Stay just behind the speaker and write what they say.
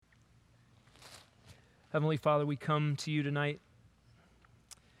Heavenly Father, we come to you tonight.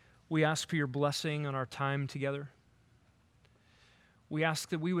 We ask for your blessing on our time together. We ask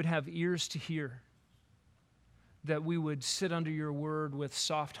that we would have ears to hear, that we would sit under your word with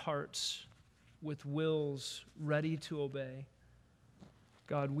soft hearts, with wills ready to obey.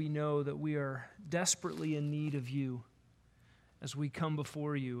 God, we know that we are desperately in need of you as we come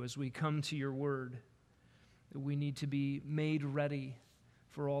before you, as we come to your word, that we need to be made ready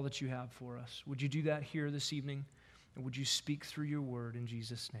for all that you have for us. Would you do that here this evening? And would you speak through your word in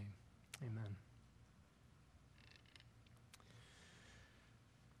Jesus' name? Amen.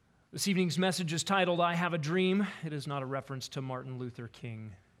 This evening's message is titled, I Have a Dream. It is not a reference to Martin Luther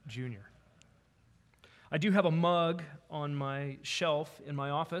King, Jr. I do have a mug on my shelf in my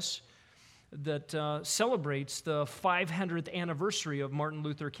office that celebrates the 500th anniversary of Martin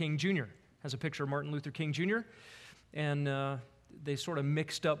Luther King, Jr. It has a picture of Martin Luther King, Jr., and they sort of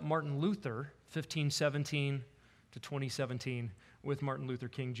mixed up Martin Luther, 1517 to 2017, with Martin Luther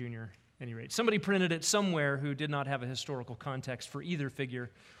King, Jr. At any rate, somebody printed it somewhere who did not have a historical context for either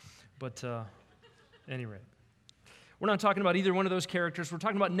figure, but at any rate. We're not talking about either one of those characters. We're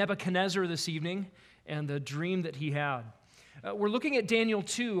talking about Nebuchadnezzar this evening and the dream that he had. We're looking at Daniel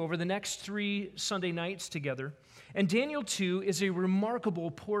 2 over the next 3 Sunday nights together, and Daniel 2 is a remarkable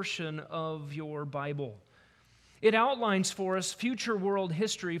portion of your Bible. It outlines for us future world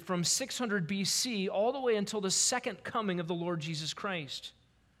history from 600 BC all the way until the second coming of the Lord Jesus Christ.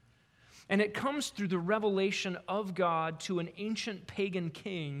 And it comes through the revelation of God to an ancient pagan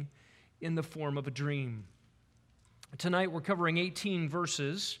king in the form of a dream. Tonight we're covering 18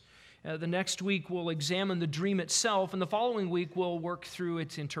 verses. The next week we'll examine the dream itself, and the following week we'll work through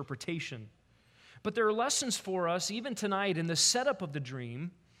its interpretation. But there are lessons for us even tonight in the setup of the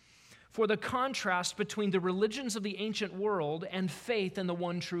dream, for the contrast between the religions of the ancient world and faith in the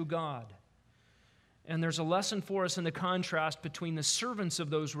one true God. And there's a lesson for us in the contrast between the servants of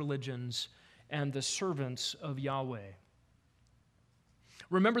those religions and the servants of Yahweh.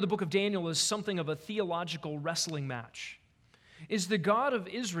 Remember, the book of Daniel is something of a theological wrestling match. Is the God of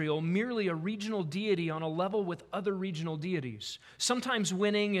Israel merely a regional deity on a level with other regional deities, sometimes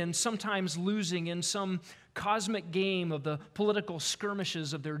winning and sometimes losing in some cosmic game of the political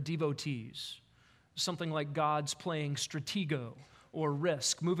skirmishes of their devotees? Something like gods playing Stratego or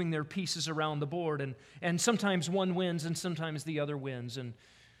Risk, moving their pieces around the board, and sometimes one wins and sometimes the other wins. And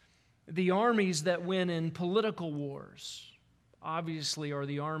the armies that win in political wars obviously are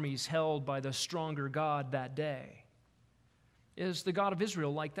the armies held by the stronger God that day. Is the God of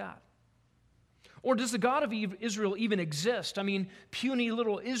Israel like that? Or does the God of Israel even exist? I mean, puny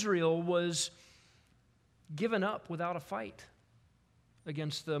little Israel was given up without a fight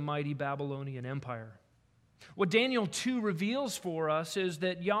against the mighty Babylonian Empire. What Daniel 2 reveals for us is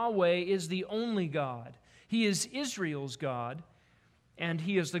that Yahweh is the only God. He is Israel's God, and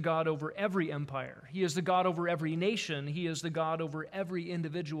He is the God over every empire. He is the God over every nation. He is the God over every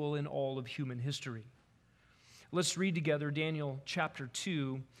individual in all of human history. Let's read together Daniel chapter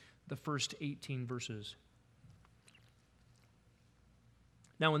 2, the first 18 verses.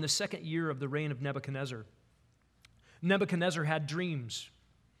 Now, in the second year of the reign of Nebuchadnezzar, Nebuchadnezzar had dreams,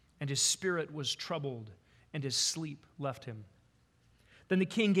 and his spirit was troubled, and his sleep left him. Then the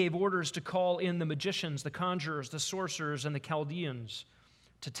king gave orders to call in the magicians, the conjurers, the sorcerers, and the Chaldeans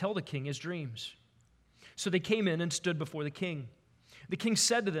to tell the king his dreams. So they came in and stood before the king. The king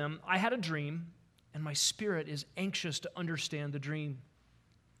said to them, I had a dream, and my spirit is anxious to understand the dream.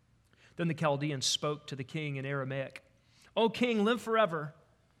 Then the Chaldeans spoke to the king in Aramaic. O king, live forever.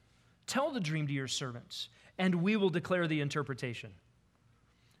 Tell the dream to your servants, and we will declare the interpretation.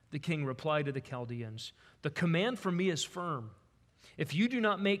 The king replied to the Chaldeans, the command from me is firm. If you do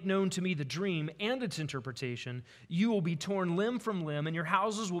not make known to me the dream and its interpretation, you will be torn limb from limb, and your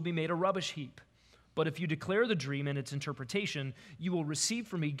houses will be made a rubbish heap. But if you declare the dream and its interpretation, you will receive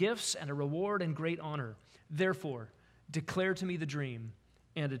from me gifts and a reward and great honor. Therefore, declare to me the dream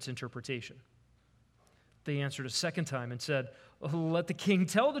and its interpretation. They answered a second time and said, let the king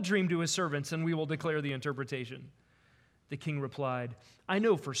tell the dream to his servants, and we will declare the interpretation. The king replied, I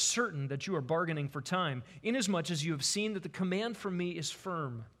know for certain that you are bargaining for time, inasmuch as you have seen that the command from me is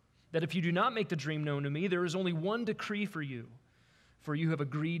firm, that if you do not make the dream known to me, there is only one decree for you. For you have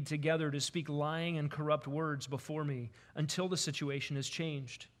agreed together to speak lying and corrupt words before me until the situation is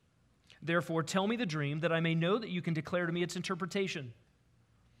changed. Therefore, tell me the dream, that I may know that you can declare to me its interpretation.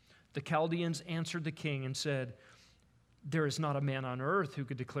 The Chaldeans answered the king and said, there is not a man on earth who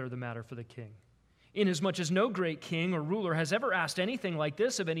could declare the matter for the king, inasmuch as no great king or ruler has ever asked anything like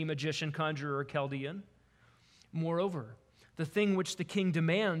this of any magician, conjurer, or Chaldean. Moreover, the thing which the king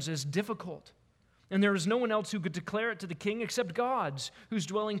demands is difficult, And there is no one else who could declare it to the king except God's, whose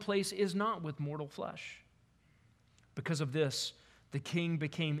dwelling place is not with mortal flesh. Because of this, the king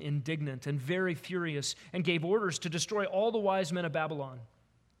became indignant and very furious and gave orders to destroy all the wise men of Babylon.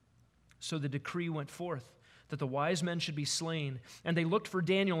 So the decree went forth that the wise men should be slain, and they looked for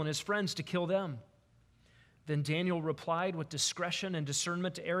Daniel and his friends to kill them. Then Daniel replied with discretion and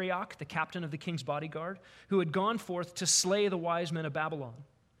discernment to Arioch, the captain of the king's bodyguard, who had gone forth to slay the wise men of Babylon.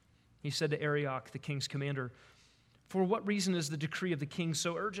 He said to Arioch, the king's commander, "For what reason is the decree of the king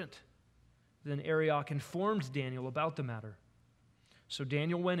so urgent?" Then Arioch informed Daniel about the matter. So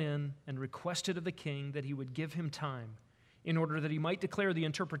Daniel went in and requested of the king that he would give him time in order that he might declare the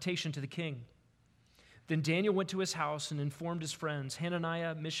interpretation to the king. Then Daniel went to his house and informed his friends,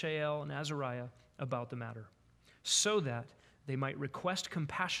 Hananiah, Mishael, and Azariah, about the matter, so that they might request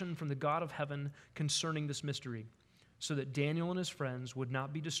compassion from the God of heaven concerning this mystery, so that Daniel and his friends would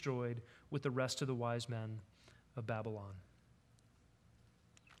not be destroyed with the rest of the wise men of Babylon.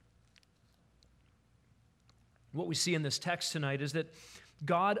 What we see in this text tonight is that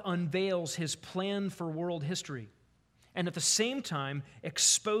God unveils his plan for world history and at the same time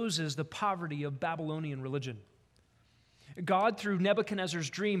exposes the poverty of Babylonian religion. God, through Nebuchadnezzar's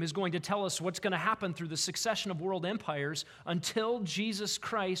dream, is going to tell us what's going to happen through the succession of world empires until Jesus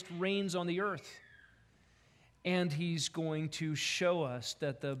Christ reigns on the earth. And he's going to show us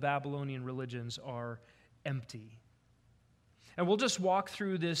that the Babylonian religions are empty. And we'll just walk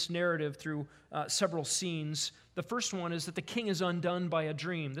through this narrative through several scenes. The first one is that the king is undone by a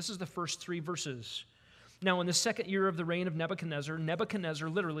dream. This is the first 3 verses. Now, in the second year of the reign of Nebuchadnezzar, Nebuchadnezzar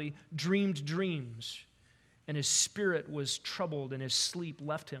literally dreamed dreams, and his spirit was troubled, and his sleep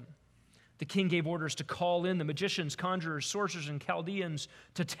left him. The king gave orders to call in the magicians, conjurers, sorcerers, and Chaldeans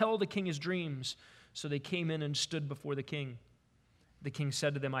to tell the king his dreams. So they came in and stood before the king. The king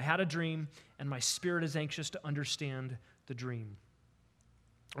said to them, "I had a dream, and my spirit is anxious to understand the dream."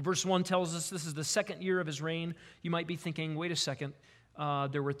 Verse 1 tells us this is the second year of his reign. You might be thinking, wait a second,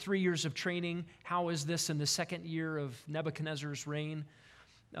 there were 3 years of training. How is this in the second year of Nebuchadnezzar's reign?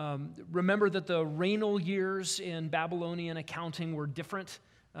 Remember that the regnal years in Babylonian accounting were different.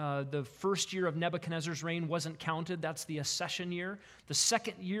 The first year of Nebuchadnezzar's reign wasn't counted. That's the accession year. The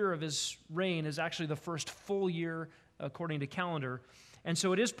second year of his reign is actually the first full year according to calendar. And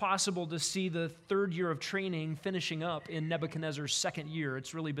so it is possible to see the third year of training finishing up in Nebuchadnezzar's second year.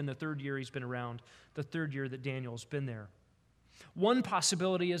 It's really been the third year he's been around, the third year that Daniel's been there. One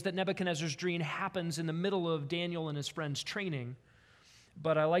possibility is that Nebuchadnezzar's dream happens in the middle of Daniel and his friends' training,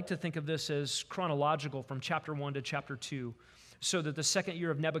 but I like to think of this as chronological from chapter 1 to chapter 2, so that the second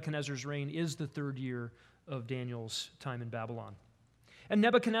year of Nebuchadnezzar's reign is the third year of Daniel's time in Babylon. And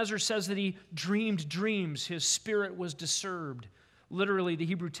Nebuchadnezzar says that he dreamed dreams. His spirit was disturbed. Literally, the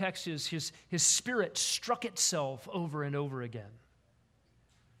Hebrew text is his spirit struck itself over and over again.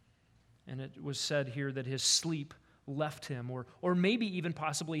 And it was said here that his sleep left him, or maybe even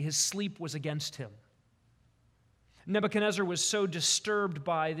possibly his sleep was against him. Nebuchadnezzar was so disturbed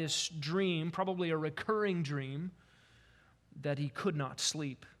by this dream, probably a recurring dream, that he could not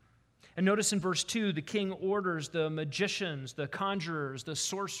sleep. And notice in verse 2, the king orders the magicians, the conjurers, the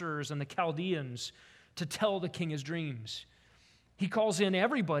sorcerers, and the Chaldeans to tell the king his dreams. He calls in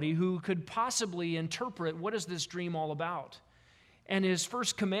everybody who could possibly interpret what is this dream all about. And his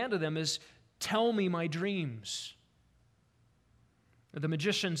first command to them is, "Tell me my dreams." The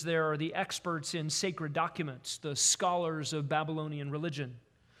magicians there are the experts in sacred documents, the scholars of Babylonian religion.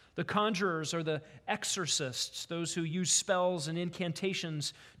 The conjurers are the exorcists, those who use spells and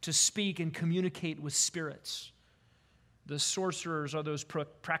incantations to speak and communicate with spirits. The sorcerers are those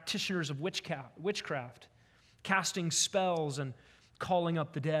practitioners of witchcraft, casting spells and calling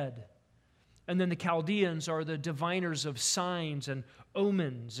up the dead. And then the Chaldeans are the diviners of signs and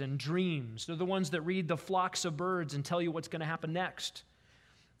omens and dreams. They're the ones that read the flocks of birds and tell you what's going to happen next.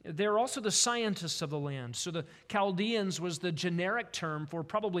 They're also the scientists of the land. So the Chaldeans was the generic term for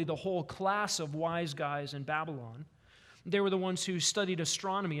probably the whole class of wise guys in Babylon. They were the ones who studied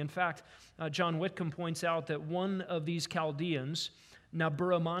astronomy. In fact, John Whitcomb points out that one of these Chaldeans,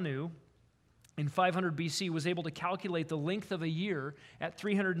 Naburamanu, in 500 BC was able to calculate the length of a year at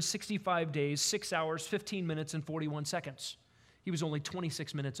 365 days, 6 hours, 15 minutes, and 41 seconds. He was only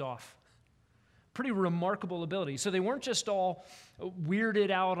 26 minutes off. Pretty remarkable ability. So they weren't just all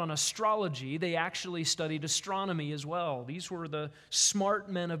weirded out on astrology. They actually studied astronomy as well. These were the smart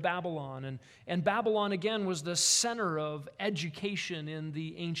men of Babylon. And Babylon, again, was the center of education in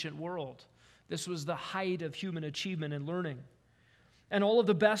the ancient world. This was the height of human achievement and learning. And all of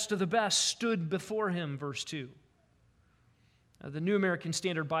the best stood before him, verse 2. The New American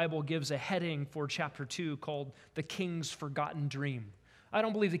Standard Bible gives a heading for chapter 2 called The King's Forgotten Dream. I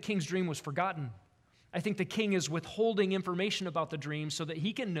don't believe the king's dream was forgotten. I think the king is withholding information about the dream so that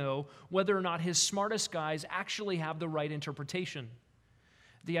he can know whether or not his smartest guys actually have the right interpretation.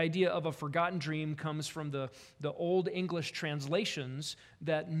 The idea of a forgotten dream comes from the Old English translations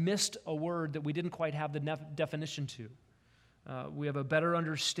that missed a word that we didn't quite have the definition to. We have a better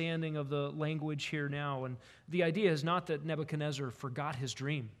understanding of the language here now, and the idea is not that Nebuchadnezzar forgot his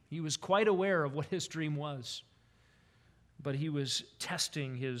dream. He was quite aware of what his dream was, but he was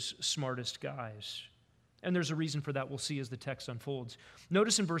testing his smartest guys. And there's a reason for that we'll see as the text unfolds.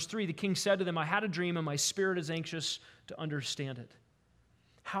 Notice in verse 3, the king said to them, I had a dream, and my spirit is anxious to understand it.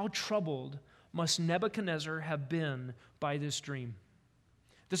 How troubled must Nebuchadnezzar have been by this dream?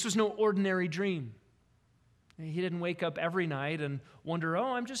 This was no ordinary dream. He didn't wake up every night and wonder,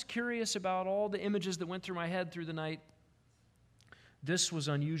 I'm just curious about all the images that went through my head through the night. This was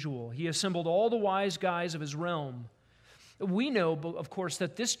unusual. He assembled all the wise guys of his realm. We know, of course,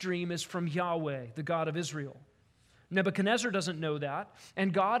 that this dream is from Yahweh, the God of Israel. Nebuchadnezzar doesn't know that,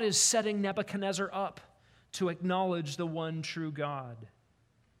 and God is setting Nebuchadnezzar up to acknowledge the one true God.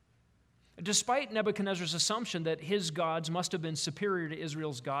 Despite Nebuchadnezzar's assumption that his gods must have been superior to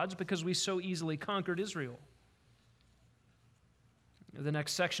Israel's gods because we so easily conquered Israel. The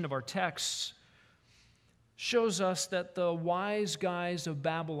next section of our text shows us that the wise guys of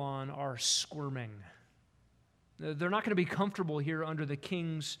Babylon are squirming. They're not going to be comfortable here under the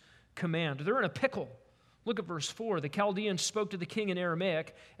king's command. They're in a pickle. Look at verse 4. The Chaldeans spoke to the king in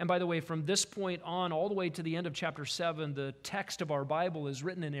Aramaic, and by the way, from this point on, all the way to the end of chapter 7, the text of our Bible is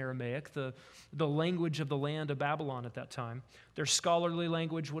written in Aramaic, the language of the land of Babylon at that time. Their scholarly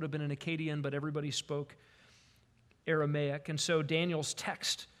language would have been in Akkadian, but everybody spoke Aramaic, and so Daniel's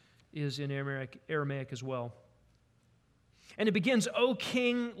text is in Aramaic as well. And it begins, O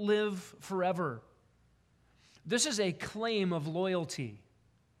king, live forever. This is a claim of loyalty.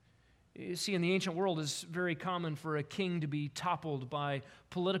 You see, in the ancient world, it's very common for a king to be toppled by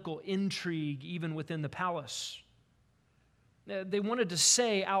political intrigue, even within the palace. They wanted to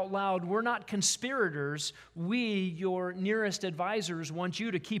say out loud, we're not conspirators. We, your nearest advisors, want you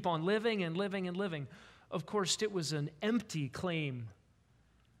to keep on living and living and living. Of course, it was an empty claim.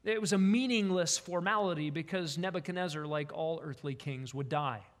 It was a meaningless formality because Nebuchadnezzar, like all earthly kings, would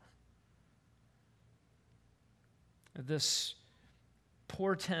die. This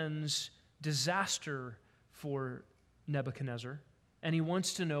portends disaster for Nebuchadnezzar, and he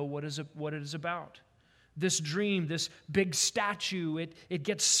wants to know what it is about. This dream, this big statue, it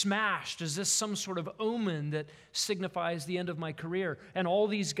gets smashed. Is this some sort of omen that signifies the end of my career? And all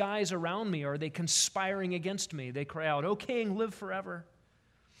these guys around me, are they conspiring against me? They cry out, O king, live forever.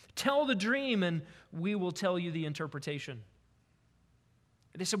 Tell the dream, and we will tell you the interpretation.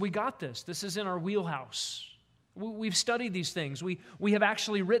 They said, we got this. This is in our wheelhouse. We've studied these things. We have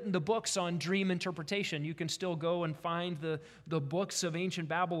actually written the books on dream interpretation. You can still go and find the books of ancient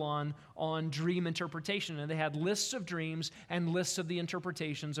Babylon on dream interpretation. And they had lists of dreams and lists of the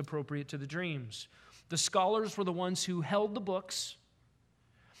interpretations appropriate to the dreams. The scholars were the ones who held the books,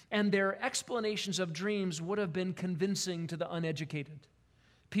 and their explanations of dreams would have been convincing to the uneducated.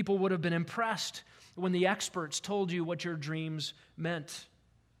 People would have been impressed when the experts told you what your dreams meant.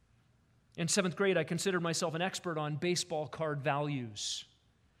 In 7th grade, I considered myself an expert on baseball card values.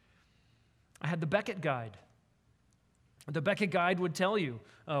 I had the Beckett Guide. The Beckett Guide would tell you,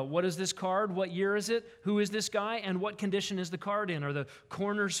 what is this card, what year is it, who is this guy, and what condition is the card in. Are the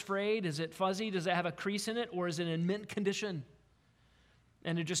corners frayed? Is it fuzzy? Does it have a crease in it, or is it in mint condition?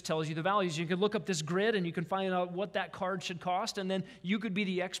 And it just tells you the values. You can look up this grid, and you can find out what that card should cost, and then you could be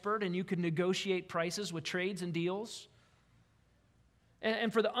the expert, and you could negotiate prices with trades and deals.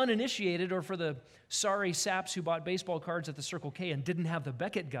 And for the uninitiated, or for the sorry saps who bought baseball cards at the Circle K and didn't have the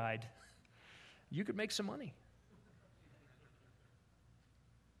Beckett Guide, you could make some money.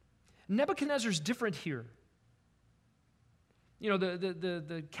 Nebuchadnezzar's different here. You know,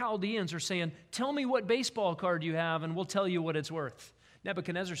 the Chaldeans are saying, tell me what baseball card you have and we'll tell you what it's worth.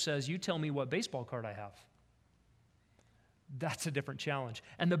 Nebuchadnezzar says, you tell me what baseball card I have. That's a different challenge.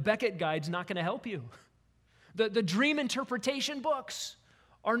 And the Beckett Guide's not going to help you. The dream interpretation books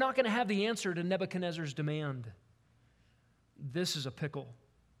are not going to have the answer to Nebuchadnezzar's demand. This is a pickle.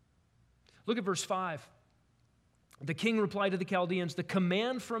 Look at verse 5. The king replied to the Chaldeans, the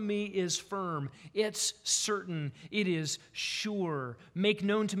command from me is firm. It's certain. It is sure. Make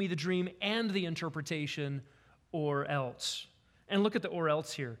known to me the dream and the interpretation, or else. And look at the or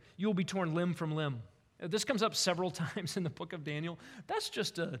else here. You will be torn limb from limb. This comes up several times in the book of Daniel. That's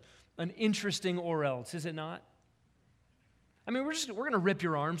just an interesting or else, is it not? I mean, we're going to rip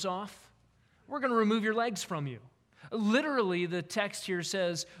your arms off. We're going to remove your legs from you. Literally, the text here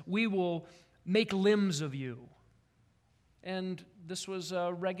says, we will make limbs of you. And this was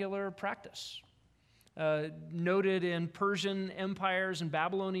a regular practice. Noted in Persian empires and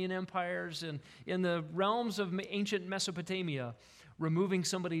Babylonian empires, and in the realms of ancient Mesopotamia, removing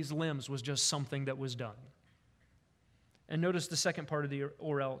somebody's limbs was just something that was done. And notice the second part of the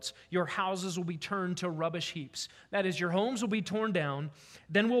or else. Your houses will be turned to rubbish heaps. That is, your homes will be torn down,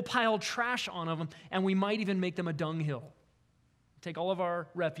 then we'll pile trash on them, and we might even make them a dunghill. Take all of our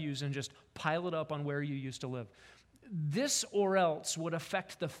refuse and just pile it up on where you used to live. This or else would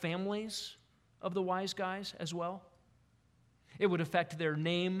affect the families of the wise guys as well. It would affect their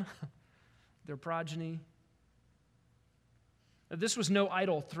name, their progeny. This was no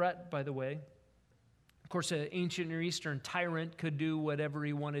idle threat, by the way. Of course, an ancient Near Eastern tyrant could do whatever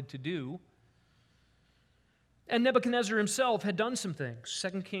he wanted to do. And Nebuchadnezzar himself had done some things.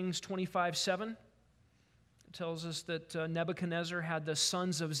 2 Kings 25:7 tells us that Nebuchadnezzar had the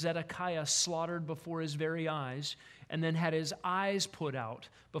sons of Zedekiah slaughtered before his very eyes, and then had his eyes put out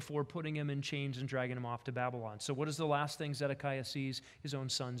before putting him in chains and dragging him off to Babylon. So what is the last thing Zedekiah sees? His own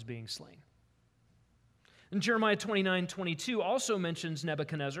sons being slain. And Jeremiah 29:22 also mentions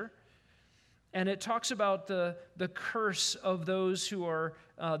Nebuchadnezzar, and it talks about the curse of those who are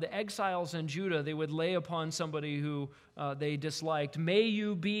the exiles in Judah. They would lay upon somebody who they disliked. May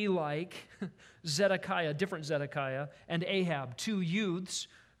you be like Zedekiah, different Zedekiah, and Ahab, two youths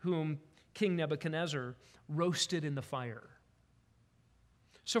whom King Nebuchadnezzar roasted in the fire.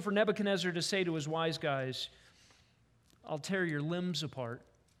 So for Nebuchadnezzar to say to his wise guys, I'll tear your limbs apart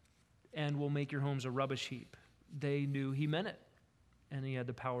and will make your homes a rubbish heap, they knew he meant it, and he had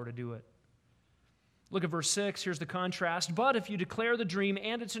the power to do it. Look at verse 6. Here's the contrast. But if you declare the dream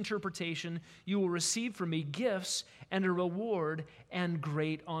and its interpretation, you will receive from me gifts and a reward and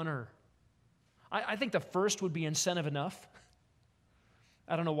great honor. I think the first would be incentive enough.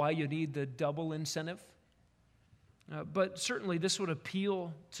 I don't know why you need the double incentive. But certainly this would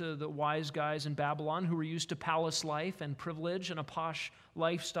appeal to the wise guys in Babylon who were used to palace life and privilege and a posh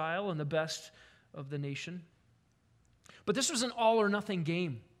lifestyle and the best of the nation. But this was an all-or-nothing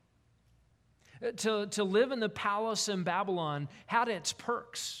game. To live in the palace in Babylon had its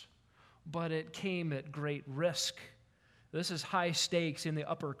perks, but it came at great risk. This is high stakes in the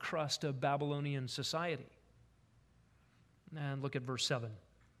upper crust of Babylonian society. And look at verse 7.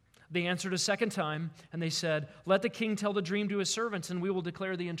 They answered a second time, and they said, let the king tell the dream to his servants, and we will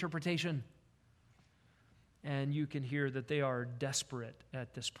declare the interpretation. And you can hear that they are desperate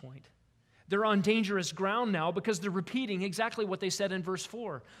at this point. They're on dangerous ground now because they're repeating exactly what they said in verse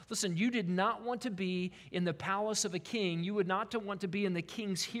 4. Listen, you did not want to be in the palace of a king. You would not want to be in the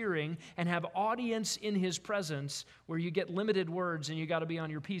king's hearing and have audience in his presence where you get limited words and you got to be on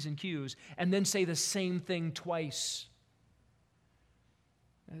your P's and Q's and then say the same thing twice.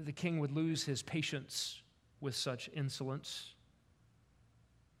 The king would lose his patience with such insolence.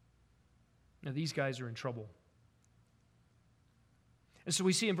 Now, these guys are in trouble. And so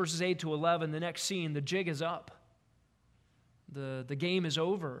we see in verses 8 to 11, the next scene, the jig is up. The game is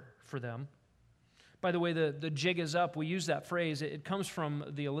over for them. By the way, the jig is up. We use that phrase. It comes from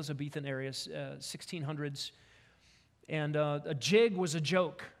the Elizabethan area, 1600s. And a jig was a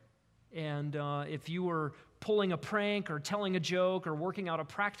joke. And if you were pulling a prank or telling a joke or working out a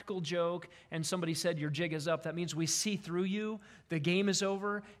practical joke and somebody said your jig is up, that means we see through you, the game is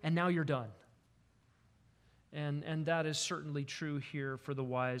over, and now you're done. And that is certainly true here for the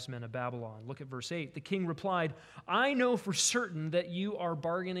wise men of Babylon. Look at verse 8. The king replied, I know for certain that you are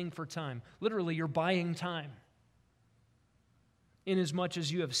bargaining for time. Literally, you're buying time. Inasmuch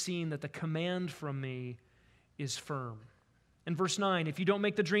as you have seen that the command from me is firm. In verse 9, if you don't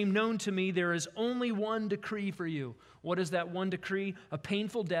make the dream known to me, there is only one decree for you. What is that one decree? A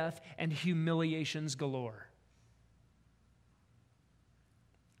painful death and humiliations galore.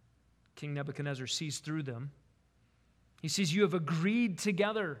 King Nebuchadnezzar sees through them. He sees you have agreed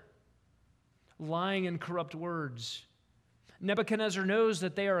together, lying and corrupt words. Nebuchadnezzar knows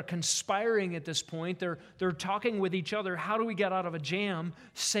that they are conspiring at this point. They're talking with each other. How do we get out of a jam?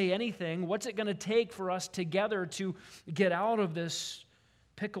 Say anything. What's it going to take for us together to get out of this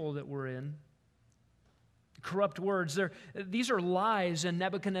pickle that we're in? Corrupt words. These are lies, and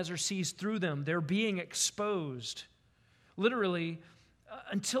Nebuchadnezzar sees through them. They're being exposed. Literally,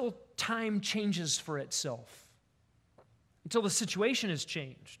 until time changes for itself. Until the situation is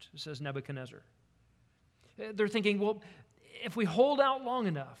changed, says Nebuchadnezzar. They're thinking, well, if we hold out long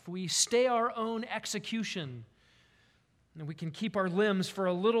enough, we stay our own execution, And we can keep our limbs for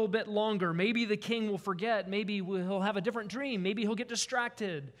a little bit longer. Maybe the king will forget. Maybe he'll have a different dream. Maybe he'll get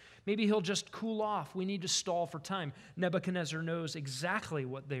distracted. Maybe he'll just cool off. We need to stall for time. Nebuchadnezzar knows exactly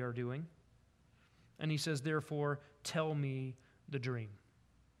what they are doing. And he says, therefore, tell me the dream.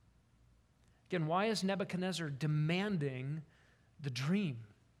 Again, why is Nebuchadnezzar demanding the dream?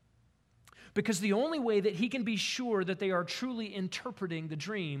 Because the only way that he can be sure that they are truly interpreting the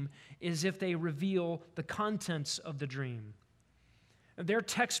dream is if they reveal the contents of the dream. Their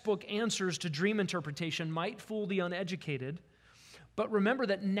textbook answers to dream interpretation might fool the uneducated, but remember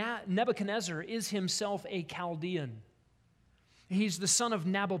that Nebuchadnezzar is himself a Chaldean. He's the son of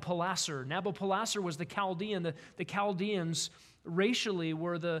Nabopolassar. Nabopolassar was the Chaldean. The Chaldeans racially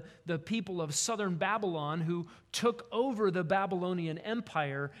were the people of southern Babylon who took over the Babylonian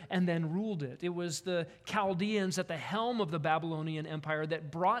Empire and then ruled it. It was the Chaldeans at the helm of the Babylonian Empire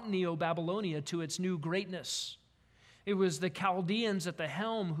that brought Neo-Babylonia to its new greatness. It was the Chaldeans at the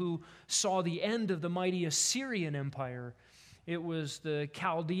helm who saw the end of the mighty Assyrian Empire. It was the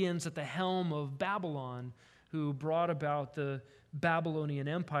Chaldeans at the helm of Babylon who brought about the Babylonian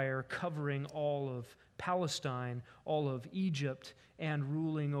Empire, covering all of Palestine, all of Egypt, and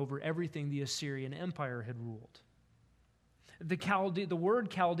ruling over everything the Assyrian Empire had ruled. The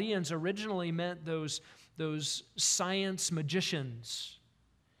word Chaldeans originally meant those science magicians.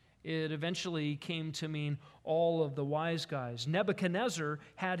 It eventually came to mean all of the wise guys. Nebuchadnezzar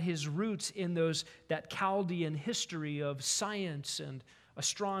had his roots in that Chaldean history of science and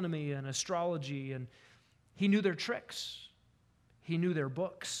astronomy and astrology, and he knew their tricks. He knew their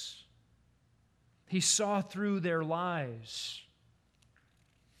books. He saw through their lies.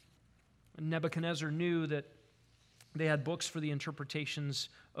 Nebuchadnezzar knew that they had books for the interpretations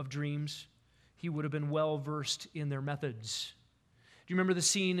of dreams. He would have been well versed in their methods. Do you remember the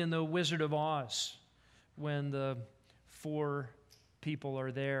scene in The Wizard of Oz when the 4 people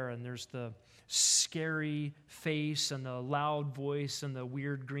are there and there's the scary face and the loud voice and the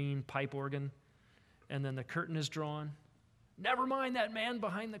weird green pipe organ, and then the curtain is drawn? Never mind that man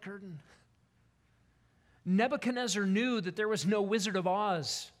behind the curtain. Nebuchadnezzar knew that there was no Wizard of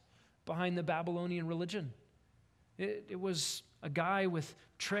Oz behind the Babylonian religion. It was a guy with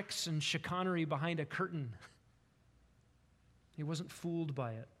tricks and chicanery behind a curtain. He wasn't fooled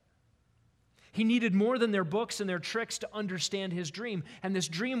by it. He needed more than their books and their tricks to understand his dream. And this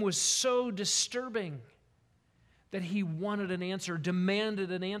dream was so disturbing that he wanted an answer,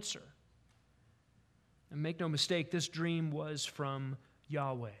 demanded an answer. And make no mistake, this dream was from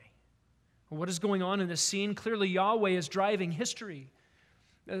Yahweh. What is going on in this scene? Clearly, Yahweh is driving history.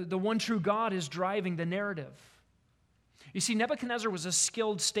 The one true God is driving the narrative. You see, Nebuchadnezzar was a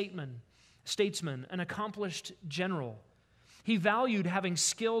skilled statesman, an accomplished general. He valued having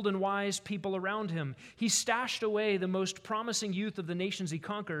skilled and wise people around him. He stashed away the most promising youth of the nations he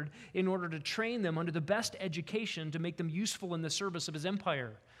conquered in order to train them under the best education to make them useful in the service of his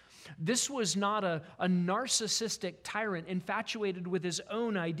empire. This was not a narcissistic tyrant infatuated with his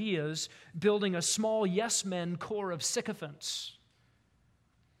own ideas, building a small yes-men corps of sycophants.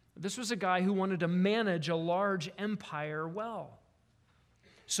 This was a guy who wanted to manage a large empire well.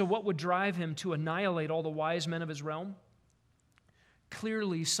 So what would drive him to annihilate all the wise men of his realm?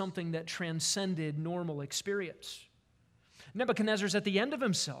 Clearly something that transcended normal experience. Nebuchadnezzar's at the end of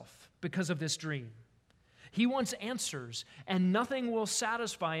himself because of this dream. He wants answers, and nothing will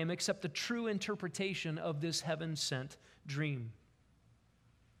satisfy him except the true interpretation of this heaven-sent dream.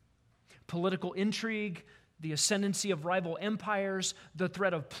 Political intrigue, the ascendancy of rival empires, the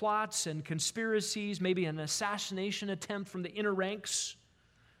threat of plots and conspiracies, maybe an assassination attempt from the inner ranks.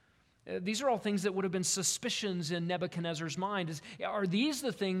 These are all things that would have been suspicions in Nebuchadnezzar's mind. Are these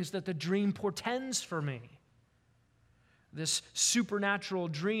the things that the dream portends for me? This supernatural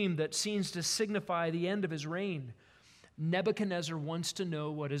dream that seems to signify the end of his reign. Nebuchadnezzar wants to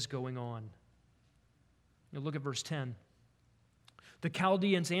know what is going on. Now look at verse 10. The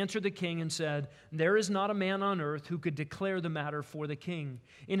Chaldeans answered the king and said, "There is not a man on earth who could declare the matter for the king,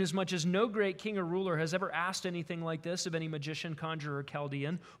 inasmuch as no great king or ruler has ever asked anything like this of any magician, conjurer, or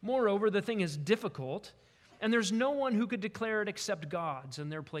Chaldean. Moreover, the thing is difficult, and there's no one who could declare it except gods,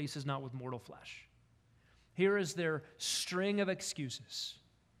 and their place is not with mortal flesh." Here is their string of excuses.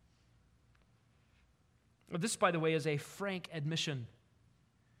 This, by the way, is a frank admission.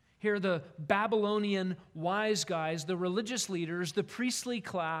 Here, the Babylonian wise guys, the religious leaders, the priestly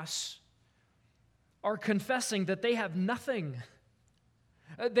class are confessing that they have nothing.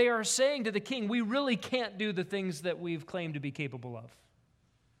 They are saying to the king, we really can't do the things that we've claimed to be capable of.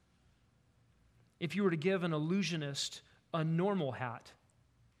 If you were to give an illusionist a normal hat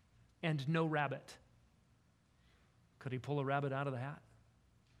and no rabbit, Could he pull a rabbit out of the hat?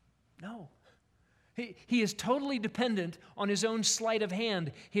 No. He is totally dependent on his own sleight of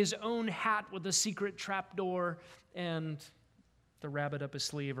hand, his own hat with the secret trapdoor and the rabbit up his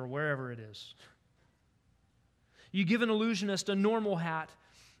sleeve or wherever it is. You give an illusionist a normal hat,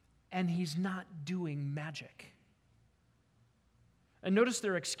 and he's not doing magic. And notice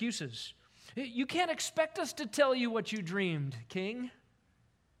their excuses. You can't expect us to tell you what you dreamed, king.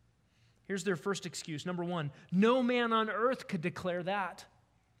 Here's their first excuse. Number one, no man on earth could declare that.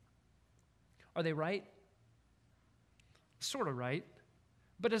 Are they right? Sort of right.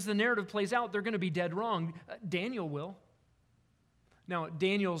 But as the narrative plays out, they're going to be dead wrong. Daniel will. Now,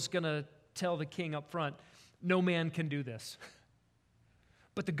 Daniel's going to tell the king up front, no man can do this.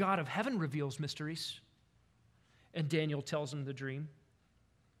 But the God of heaven reveals mysteries. And Daniel tells him the dream.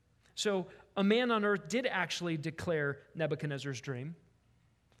 So a man on earth did actually declare Nebuchadnezzar's dream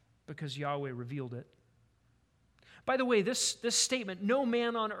because Yahweh revealed it. By the way, this statement, no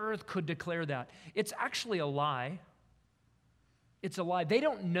man on earth could declare that, it's actually a lie. It's a lie. They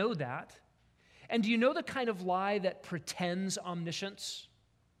don't know that. And do you know the kind of lie that pretends omniscience?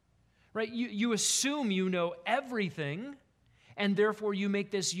 Right? You assume you know everything, and therefore you make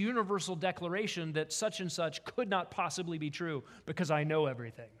this universal declaration that such and such could not possibly be true because I know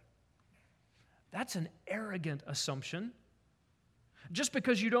everything. That's an arrogant assumption. Just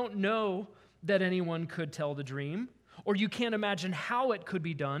because you don't know that anyone could tell the dream, or you can't imagine how it could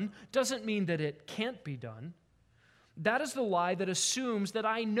be done, doesn't mean that it can't be done. That is the lie that assumes that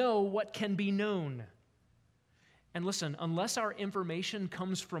I know what can be known. And listen, unless our information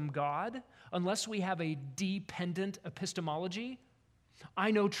comes from God, unless we have a dependent epistemology,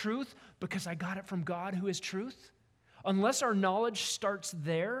 I know truth because I got it from God who is truth. Unless our knowledge starts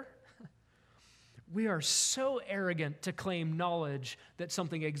there, we are so arrogant to claim knowledge that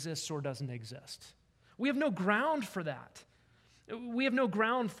something exists or doesn't exist. We have no ground for that. We have no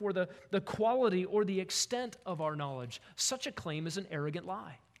ground for the quality or the extent of our knowledge. Such a claim is an arrogant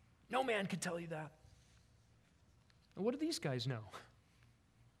lie. No man can tell you that. And what do these guys know?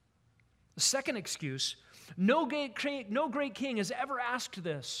 The second excuse, no great king has ever asked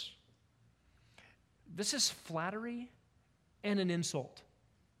this. This is flattery and an insult.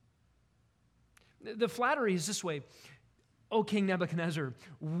 The flattery is this way. Oh, King Nebuchadnezzar,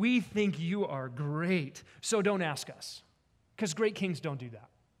 we think you are great, so don't ask us, because great kings don't do that.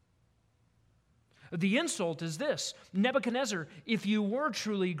 The insult is this. Nebuchadnezzar, if you were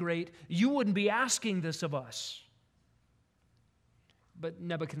truly great, you wouldn't be asking this of us. But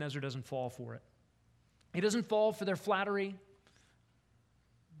Nebuchadnezzar doesn't fall for it. He doesn't fall for their flattery,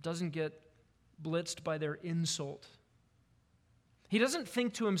 doesn't get blitzed by their insult. He doesn't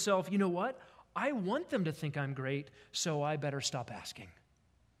think to himself, you know what? I want them to think I'm great, so I better stop asking.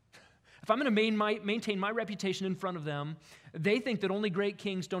 If I'm going to maintain my reputation in front of them, they think that only great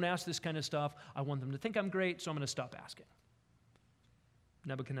kings don't ask this kind of stuff. I want them to think I'm great, so I'm going to stop asking.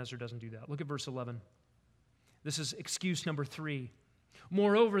 Nebuchadnezzar doesn't do that. Look at verse 11. This is excuse number 3.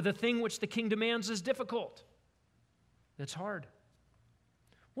 Moreover, the thing which the king demands is difficult. It's hard.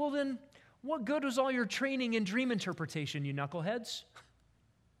 Well then, what good was all your training in dream interpretation, you knuckleheads?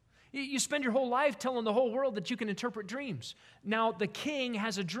 You spend your whole life telling the whole world that you can interpret dreams. Now, the king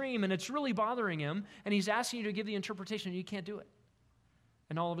has a dream, and it's really bothering him, and he's asking you to give the interpretation, and you can't do it.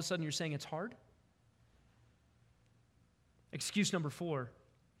 And all of a sudden, you're saying it's hard? Excuse number 4.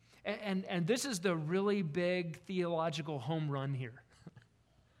 And this is the really big theological home run here.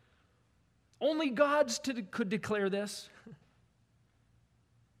 Only gods could declare this.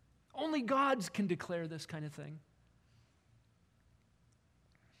 Only gods can declare this kind of thing.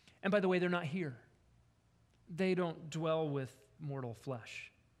 And by the way, they're not here. They don't dwell with mortal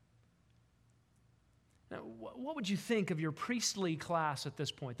flesh. Now, what would you think of your priestly class at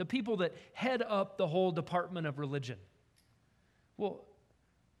this point? The people that head up the whole department of religion. Well,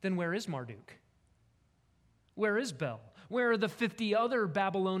 then where is Marduk? Where is Bel? Where are the 50 other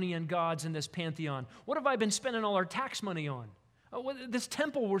Babylonian gods in this pantheon? What have I been spending all our tax money on? This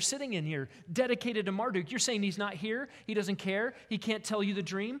temple we're sitting in here, dedicated to Marduk. You're saying he's not here? He doesn't care? He can't tell you the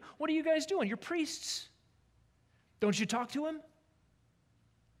dream? What are you guys doing? You're priests. Don't you talk to him?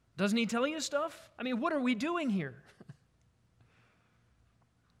 Doesn't he tell you stuff? I mean, what are we doing here?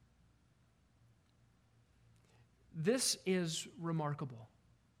 This is remarkable.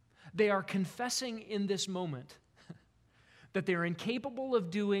 They are confessing in this moment that they're incapable of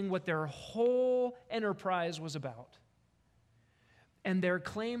doing what their whole enterprise was about. And their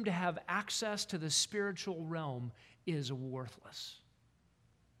claim to have access to the spiritual realm is worthless.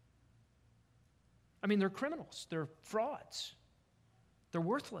 I mean, they're criminals. They're frauds. They're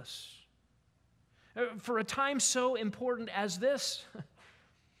worthless. For a time so important as this,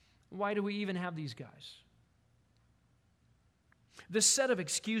 why do we even have these guys? This set of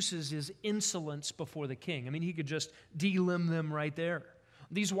excuses is insolence before the king. I mean, he could just delimb them right there.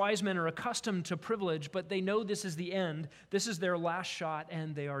 These wise men are accustomed to privilege, but they know this is the end. This is their last shot,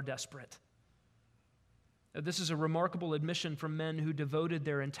 and they are desperate. This is a remarkable admission from men who devoted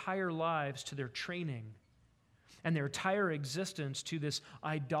their entire lives to their training and their entire existence to this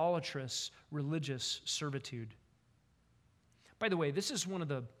idolatrous religious servitude. By the way, this is one of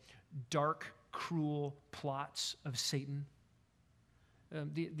the dark, cruel plots of Satan,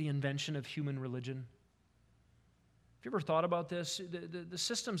 the invention of human religion. Have you ever thought about this? The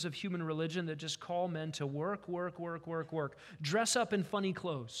systems of human religion that just call men to work, dress up in funny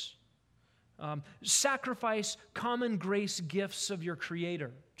clothes, sacrifice common grace gifts of your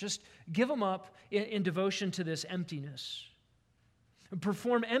Creator. Just give them up in devotion to this emptiness.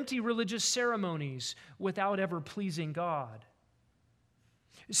 Perform empty religious ceremonies without ever pleasing God.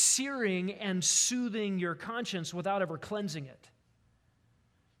 Searing and soothing your conscience without ever cleansing it.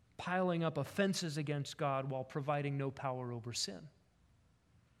 Piling up offenses against God while providing no power over sin.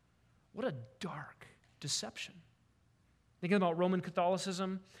 What a dark deception. Thinking about Roman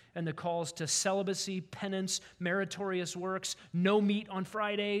Catholicism and the calls to celibacy, penance, meritorious works, no meat on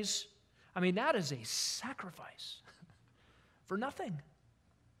Fridays. I mean, that is a sacrifice for nothing.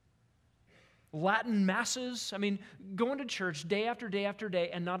 Latin masses, I mean, going to church day after day after day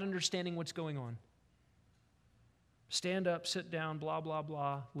and not understanding what's going on. Stand up, sit down, blah, blah,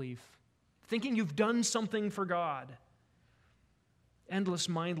 blah, leave. Thinking you've done something for God. Endless,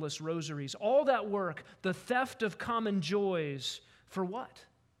 mindless rosaries. All that work, the theft of common joys, for what?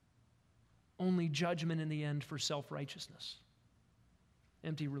 Only judgment in the end for self-righteousness.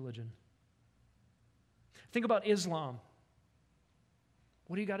 Empty religion. Think about Islam.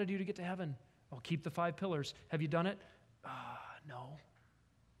 What do you got to do to get to heaven? Oh, keep the 5 pillars. Have you done it? No.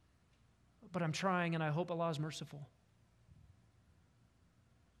 But I'm trying, and I hope Allah is merciful.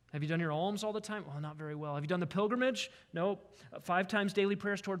 Have you done your alms all the time? Well, not very well. Have you done the pilgrimage? Nope. 5 times daily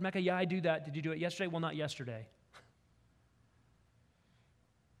prayers toward Mecca? Yeah, I do that. Did you do it yesterday? Well, not yesterday.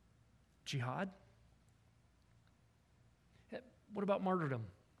 Jihad? What about martyrdom?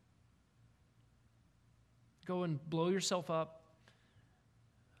 Go and blow yourself up.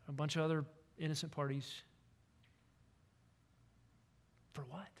 A bunch of other innocent parties. For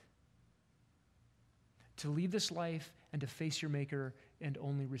what? To leave this life and to face your Maker and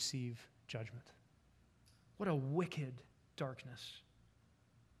only receive judgment. What a wicked darkness.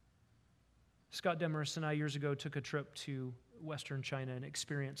 Scott Demarest and I years ago took a trip to Western China and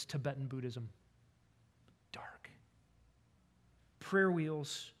experienced Tibetan Buddhism. Dark. Prayer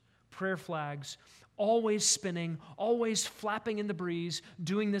wheels, prayer flags, always spinning, always flapping in the breeze,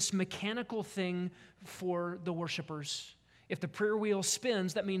 doing this mechanical thing for the worshipers. If the prayer wheel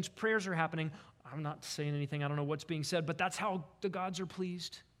spins, that means prayers are happening. I'm not saying anything, I don't know what's being said, but that's how the gods are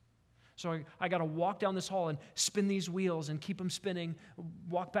pleased. So I got to walk down this hall and spin these wheels and keep them spinning,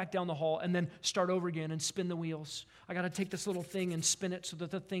 walk back down the hall, and then start over again and spin the wheels. I got to take this little thing and spin it so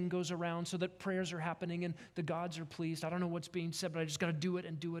that the thing goes around, so that prayers are happening and the gods are pleased. I don't know what's being said, but I just got to do it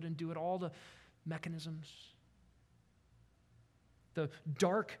and do it and do it. All the mechanisms. The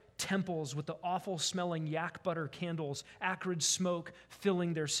dark temples with the awful smelling yak butter candles, acrid smoke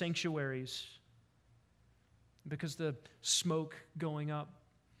filling their sanctuaries. Because the smoke going up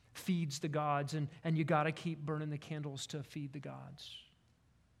feeds the gods, and you got to keep burning the candles to feed the gods.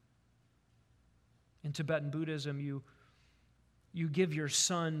 In Tibetan Buddhism, you give your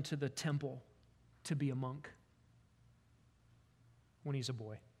son to the temple to be a monk when he's a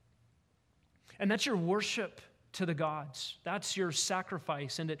boy. And that's your worship to the gods. That's your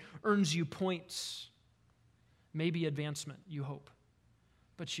sacrifice, and it earns you points, maybe advancement, you hope.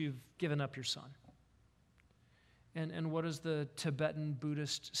 But you've given up your son. And what does the Tibetan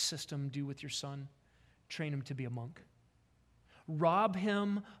Buddhist system do with your son? Train him to be a monk. Rob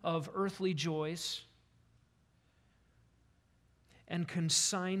him of earthly joys and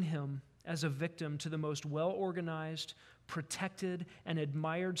consign him as a victim to the most well-organized, protected, and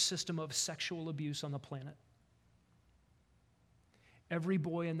admired system of sexual abuse on the planet. Every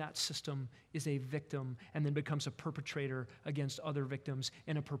boy in that system is a victim and then becomes a perpetrator against other victims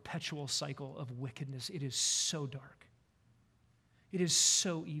in a perpetual cycle of wickedness. It is so dark. It is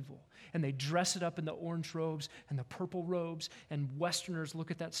so evil. And they dress it up in the orange robes and the purple robes, and Westerners look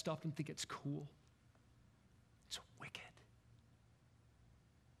at that stuff and think it's cool. It's wicked.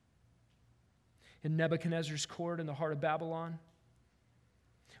 In Nebuchadnezzar's court in the heart of Babylon,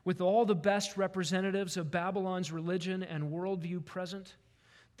 with all the best representatives of Babylon's religion and worldview present,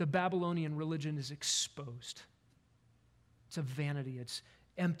 the Babylonian religion is exposed. It's a vanity, it's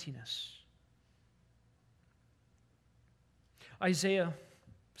emptiness. Isaiah,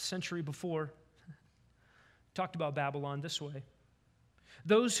 a century before, talked about Babylon this way.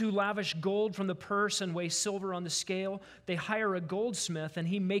 Those who lavish gold from the purse and weigh silver on the scale, they hire a goldsmith and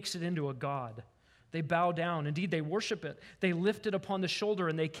he makes it into a god. They bow down. Indeed, they worship it. They lift it upon the shoulder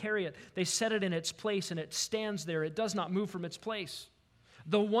and they carry it. They set it in its place and it stands there. It does not move from its place.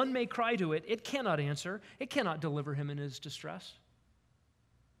 Though one may cry to it, it cannot answer. It cannot deliver him in his distress.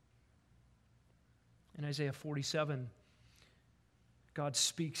 In Isaiah 47, God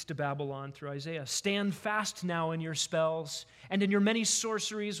speaks to Babylon through Isaiah. Stand fast now in your spells and in your many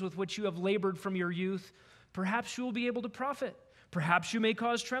sorceries with which you have labored from your youth. Perhaps you will be able to profit. Perhaps you may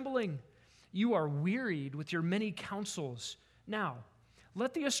cause trembling. You are wearied with your many counsels. Now,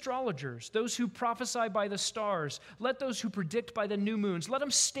 let the astrologers, those who prophesy by the stars, let those who predict by the new moons, let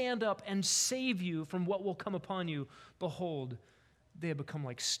them stand up and save you from what will come upon you. Behold, they have become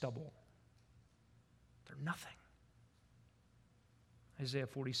like stubble. They're nothing. Isaiah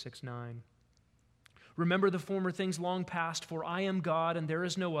 46:9. Remember the former things long past, for I am God and there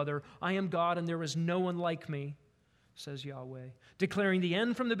is no other. I am God and there is no one like me, says Yahweh, declaring the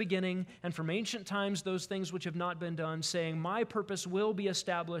end from the beginning and from ancient times those things which have not been done, saying, my purpose will be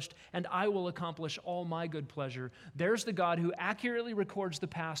established and I will accomplish all my good pleasure. There's the God who accurately records the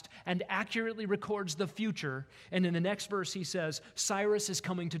past and accurately records the future. And in the next verse he says, Cyrus is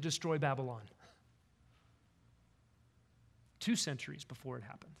coming to destroy Babylon. 2 centuries before it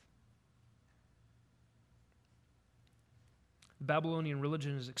happened. The Babylonian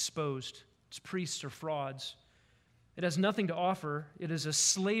religion is exposed. Its priests are frauds. It has nothing to offer. It is a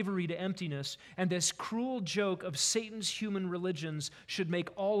slavery to emptiness. And this cruel joke of Satan's human religions should make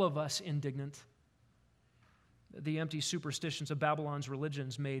all of us indignant. The empty superstitions of Babylon's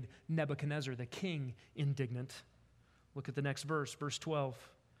religions made Nebuchadnezzar, the king, indignant. Look at the next verse, verse 12.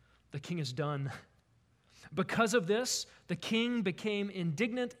 The king is done. Because of this, the king became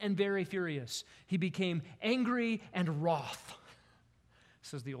indignant and very furious. He became angry and wroth,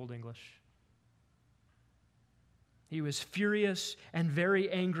 says the Old English. He was furious and very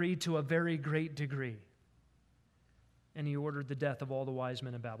angry to a very great degree. And he ordered the death of all the wise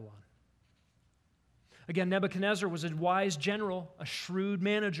men in Babylon. Again, Nebuchadnezzar was a wise general, a shrewd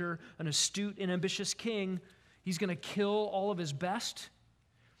manager, an astute and ambitious king. He's going to kill all of his best.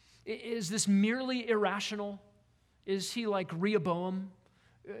 Is this merely irrational? Is he like Rehoboam,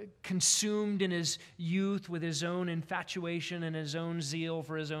 consumed in his youth with his own infatuation and his own zeal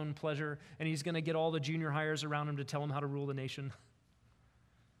for his own pleasure, and he's going to get all the junior hires around him to tell him how to rule the nation?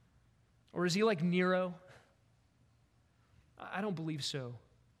 Or is he like Nero? I don't believe so.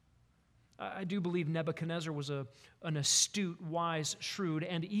 I do believe Nebuchadnezzar was an astute, wise, shrewd,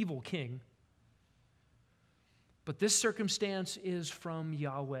 and evil king. But this circumstance is from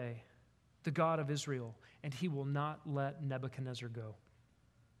Yahweh, the God of Israel, and he will not let Nebuchadnezzar go.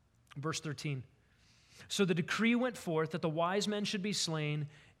 Verse 13. So the decree went forth that the wise men should be slain,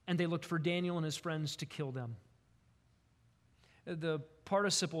 and they looked for Daniel and his friends to kill them. The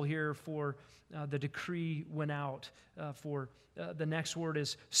participle here for the decree went out for the next word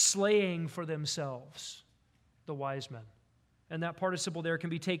is slaying for themselves, the wise men. And that participle there can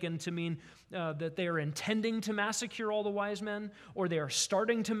be taken to mean that they are intending to massacre all the wise men, or they are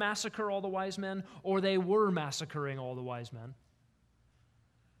starting to massacre all the wise men, or they were massacring all the wise men.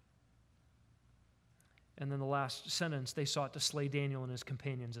 And then the last sentence, they sought to slay Daniel and his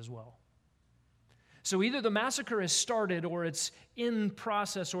companions as well. So either the massacre has started, or it's in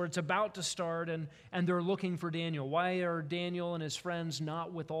process, or it's about to start, and they're looking for Daniel. Why are Daniel and his friends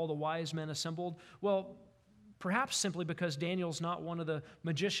not with all the wise men assembled? Well, perhaps simply because Daniel's not one of the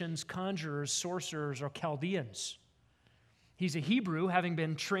magicians, conjurers, sorcerers, or Chaldeans. He's a Hebrew, having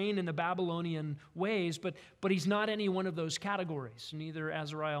been trained in the Babylonian ways, but he's not any one of those categories, neither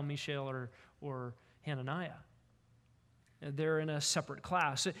Azariah, Mishael, or Hananiah. They're in a separate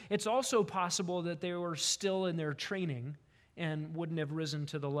class. It's also possible that they were still in their training and wouldn't have risen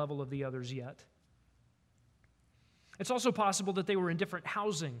to the level of the others yet. It's also possible that they were in different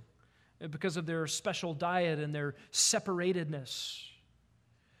housing because of their special diet and their separatedness.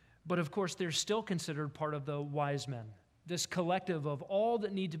 But of course, they're still considered part of the wise men, this collective of all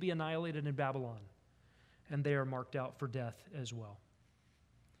that need to be annihilated in Babylon. And they are marked out for death as well.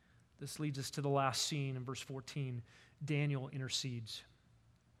 This leads us to the last scene in verse 14. Daniel intercedes.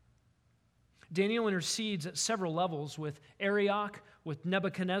 Daniel intercedes at several levels with Arioch, with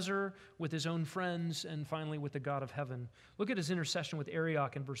Nebuchadnezzar, with his own friends, and finally with the God of heaven. Look at his intercession with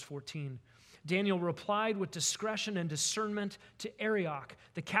Arioch in verse 14. Daniel replied with discretion and discernment to Arioch,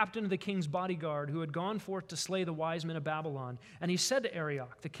 the captain of the king's bodyguard, who had gone forth to slay the wise men of Babylon. And he said to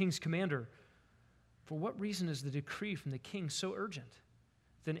Arioch, the king's commander, "For what reason is the decree from the king so urgent?"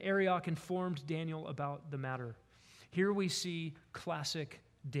 Then Arioch informed Daniel about the matter. Here we see classic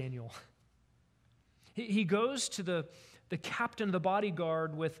Daniel. He goes to the captain of the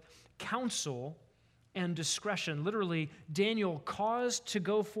bodyguard with counsel and discretion. Literally, Daniel caused to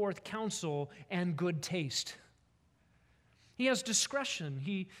go forth counsel and good taste. He has discretion.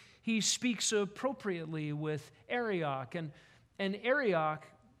 He speaks appropriately with Arioch. And Arioch,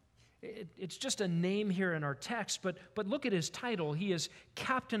 it's just a name here in our text, but look at his title. He is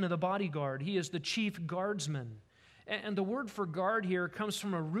captain of the bodyguard. He is the chief guardsman. And the word for guard here comes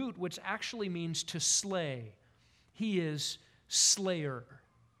from a root which actually means to slay. He is slayer.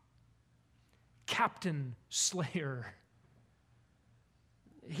 Captain Slayer.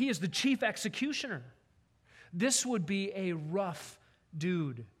 He is the chief executioner. This would be a rough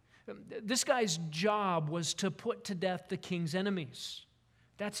dude. This guy's job was to put to death the king's enemies.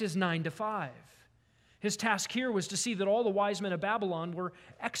 That's his 9 to 5. His task here was to see that all the wise men of Babylon were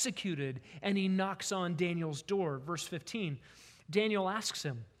executed, and he knocks on Daniel's door. Verse 15, Daniel asks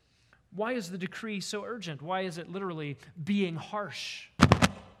him, "Why is the decree so urgent? Why is it literally being harsh?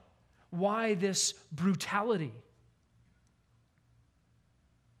 Why this brutality?"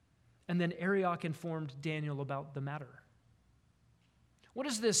 And then Arioch informed Daniel about the matter. What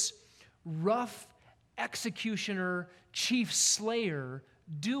is this rough executioner, chief slayer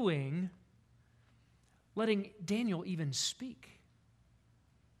doing, letting Daniel even speak?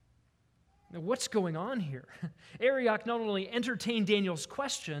 Now, what's going on here? Arioch not only entertained Daniel's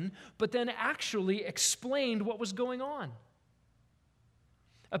question, but then actually explained what was going on.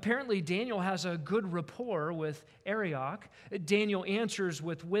 Apparently, Daniel has a good rapport with Arioch. Daniel answers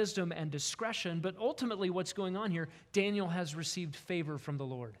with wisdom and discretion, but ultimately what's going on here, Daniel has received favor from the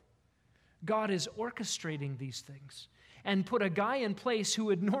Lord. God is orchestrating these things and put a guy in place who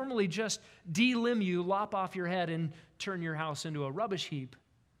would normally just delimb you, lop off your head, and turn your house into a rubbish heap.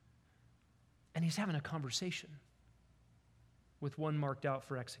 And he's having a conversation with one marked out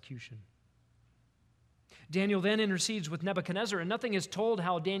for execution. Daniel then intercedes with Nebuchadnezzar, and nothing is told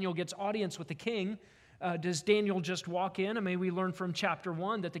how Daniel gets audience with the king. Does Daniel just walk in? I mean, we learn from chapter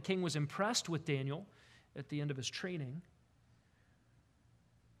 1 that the king was impressed with Daniel at the end of his training.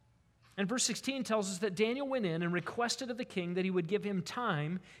 And verse 16 tells us that Daniel went in and requested of the king that he would give him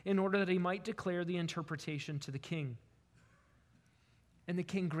time in order that he might declare the interpretation to the king. And the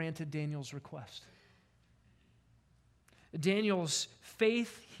king granted Daniel's request. Daniel's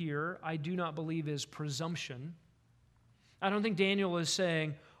faith here, I do not believe, is presumption. I don't think Daniel is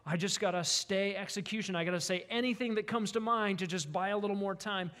saying, I just got to stay execution. I got to say anything that comes to mind to just buy a little more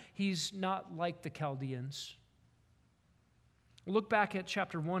time. He's not like the Chaldeans. Look back at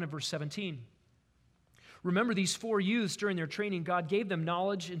chapter 1 and verse 17. Remember these 4 youths during their training, God gave them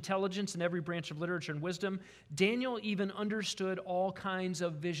knowledge, intelligence, and every branch of literature and wisdom. Daniel even understood all kinds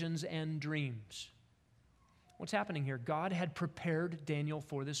of visions and dreams. What's happening here? God had prepared Daniel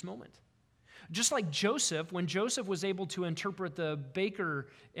for this moment. Just like Joseph, when Joseph was able to interpret the baker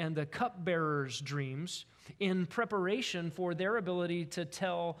and the cupbearer's dreams in preparation for their ability to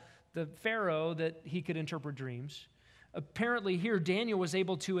tell the Pharaoh that he could interpret dreams, apparently here Daniel was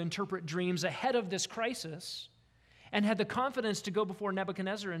able to interpret dreams ahead of this crisis and had the confidence to go before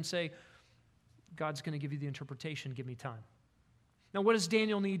Nebuchadnezzar and say, God's going to give you the interpretation, give me time. Now, what does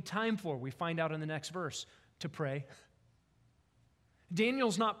Daniel need time for? We find out in the next verse. To pray.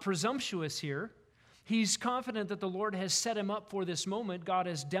 Daniel's not presumptuous here. He's confident that the Lord has set him up for this moment. God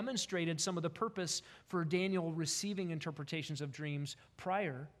has demonstrated some of the purpose for Daniel receiving interpretations of dreams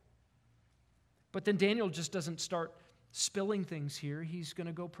prior. But then Daniel just doesn't start spilling things here. He's going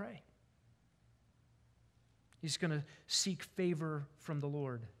to go pray. He's going to seek favor from the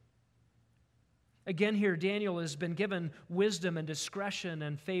Lord. Again here, Daniel has been given wisdom and discretion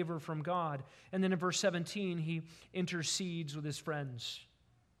and favor from God. And then in verse 17, he intercedes with his friends.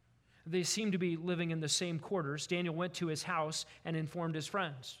 They seem to be living in the same quarters. Daniel went to his house and informed his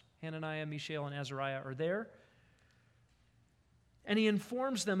friends. Hananiah, Mishael, and Azariah are there. And he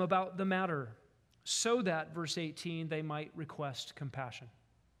informs them about the matter so that, verse 18, they might request compassion.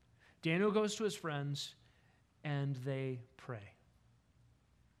 Daniel goes to his friends and they pray.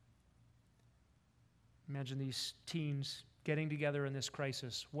 Imagine these teens getting together in this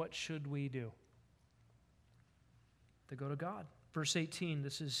crisis. What should we do? They go to God. Verse 18,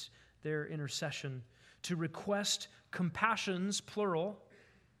 this is their intercession. To request compassions, plural,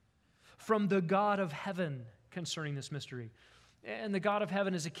 from the God of heaven concerning this mystery. And the God of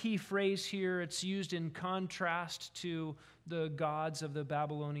heaven is a key phrase here. It's used in contrast to the gods of the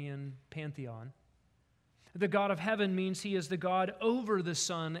Babylonian pantheon. The God of heaven means he is the God over the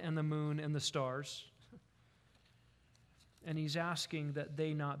sun and the moon and the stars. And he's asking that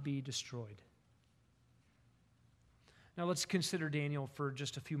they not be destroyed. Now let's consider Daniel for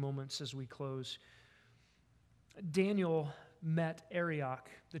just a few moments as we close. Daniel met Arioch,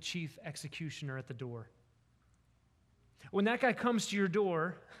 the chief executioner, at the door. When that guy comes to your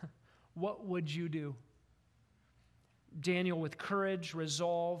door, what would you do? Daniel, with courage,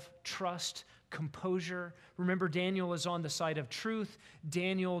 resolve, trust, composure. Remember, Daniel is on the side of truth.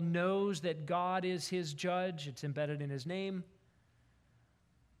 Daniel knows that God is his judge. It's embedded in his name.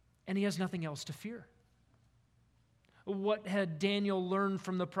 And he has nothing else to fear. What had Daniel learned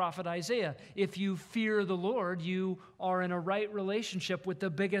from the prophet Isaiah? If you fear the Lord, you are in a right relationship with the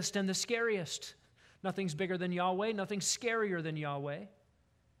biggest and the scariest. Nothing's bigger than Yahweh, nothing's scarier than Yahweh.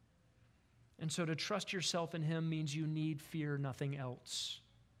 And so to trust yourself in him means you need fear nothing else.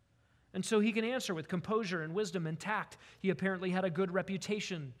 And so he can answer with composure and wisdom and tact. He apparently had a good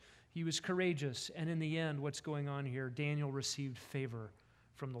reputation. He was courageous. And in the end, what's going on here? Daniel received favor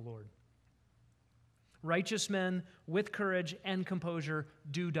from the Lord. Righteous men with courage and composure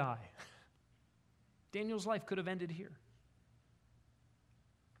do die. Daniel's life could have ended here.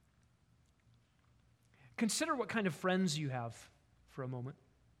 Consider what kind of friends you have for a moment.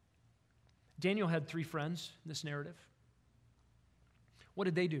 Daniel had 3 friends in this narrative. What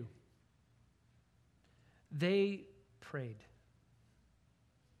did they do? They prayed.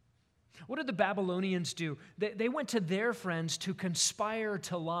 What did the Babylonians do? They went to their friends to conspire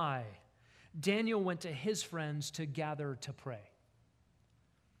to lie. Daniel went to his friends to gather to pray.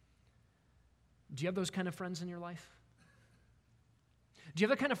 Do you have those kind of friends in your life? Do you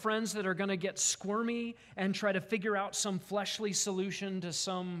have the kind of friends that are going to get squirmy and try to figure out some fleshly solution to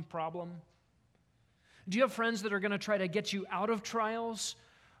some problem? Do you have friends that are going to try to get you out of trials,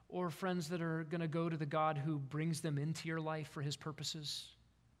 or friends that are going to go to the God who brings them into your life for his purposes?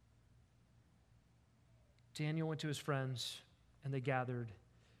 Daniel went to his friends, and they gathered,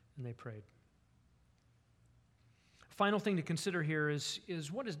 and they prayed. Final thing to consider here is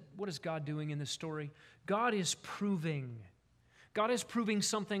what is God doing in this story? God is proving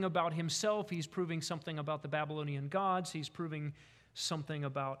something about himself. He's proving something about the Babylonian gods. He's proving something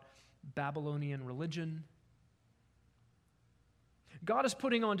about Babylonian religion. God is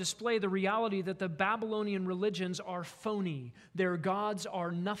putting on display the reality that the Babylonian religions are phony. Their gods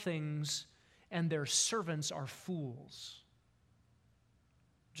are nothings, and their servants are fools.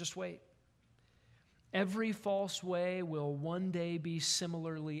 Just wait. Every false way will one day be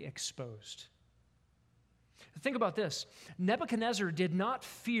similarly exposed. Think about this. Nebuchadnezzar did not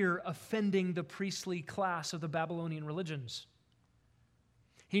fear offending the priestly class of the Babylonian religions.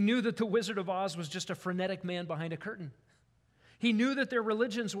 He knew that the Wizard of Oz was just a frenetic man behind a curtain. He knew that their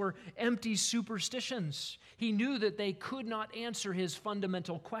religions were empty superstitions. He knew that they could not answer his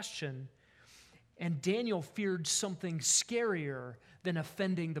fundamental question. And Daniel feared something scarier than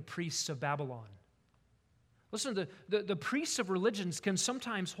offending the priests of Babylon. Listen, the priests of religions can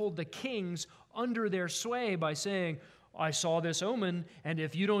sometimes hold the kings under their sway by saying, I saw this omen, and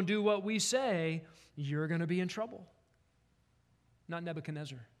if you don't do what we say, you're going to be in trouble. Not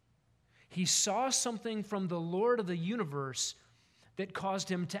Nebuchadnezzar. He saw something from the Lord of the universe that caused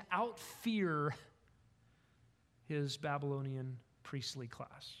him to outfear his Babylonian priestly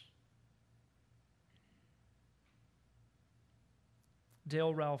class.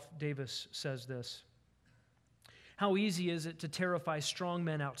 Dale Ralph Davis says this: how easy is it to terrify strong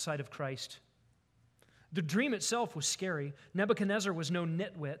men outside of Christ? The dream itself was scary. Nebuchadnezzar was no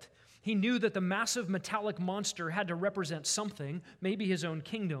nitwit. He knew that the massive metallic monster had to represent something, maybe his own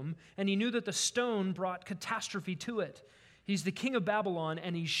kingdom, and he knew that the stone brought catastrophe to it. He's the king of Babylon,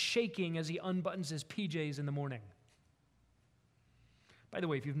 and he's shaking as he unbuttons his PJs in the morning. By the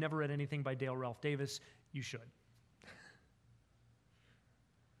way, if you've never read anything by Dale Ralph Davis, you should.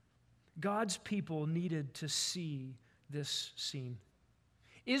 God's people needed to see this scene.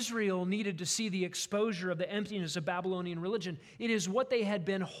 Israel needed to see the exposure of the emptiness of Babylonian religion. It is what they had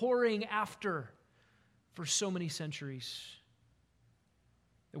been whoring after for so many centuries.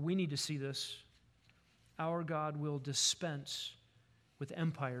 We need to see this. Our God will dispense with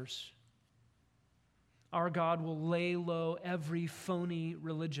empires. Our God will lay low every phony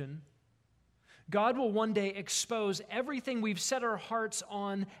religion. God will one day expose everything we've set our hearts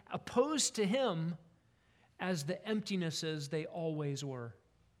on opposed to him as the emptinesses they always were.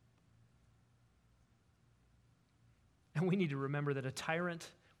 And we need to remember that a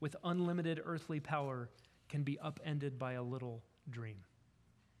tyrant with unlimited earthly power can be upended by a little dream.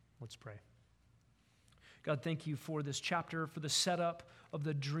 Let's pray. God, thank you for this chapter, for the setup of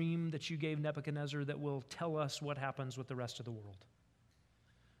the dream that you gave Nebuchadnezzar that will tell us what happens with the rest of the world.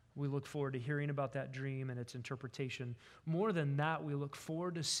 We look forward to hearing about that dream and its interpretation. More than that, we look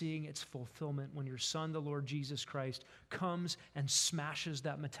forward to seeing its fulfillment when your Son, the Lord Jesus Christ, comes and smashes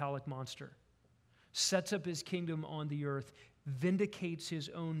that metallic monster, sets up his kingdom on the earth, vindicates his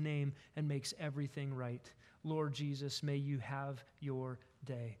own name, and makes everything right. Lord Jesus, may you have your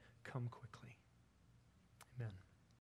day. Come quickly.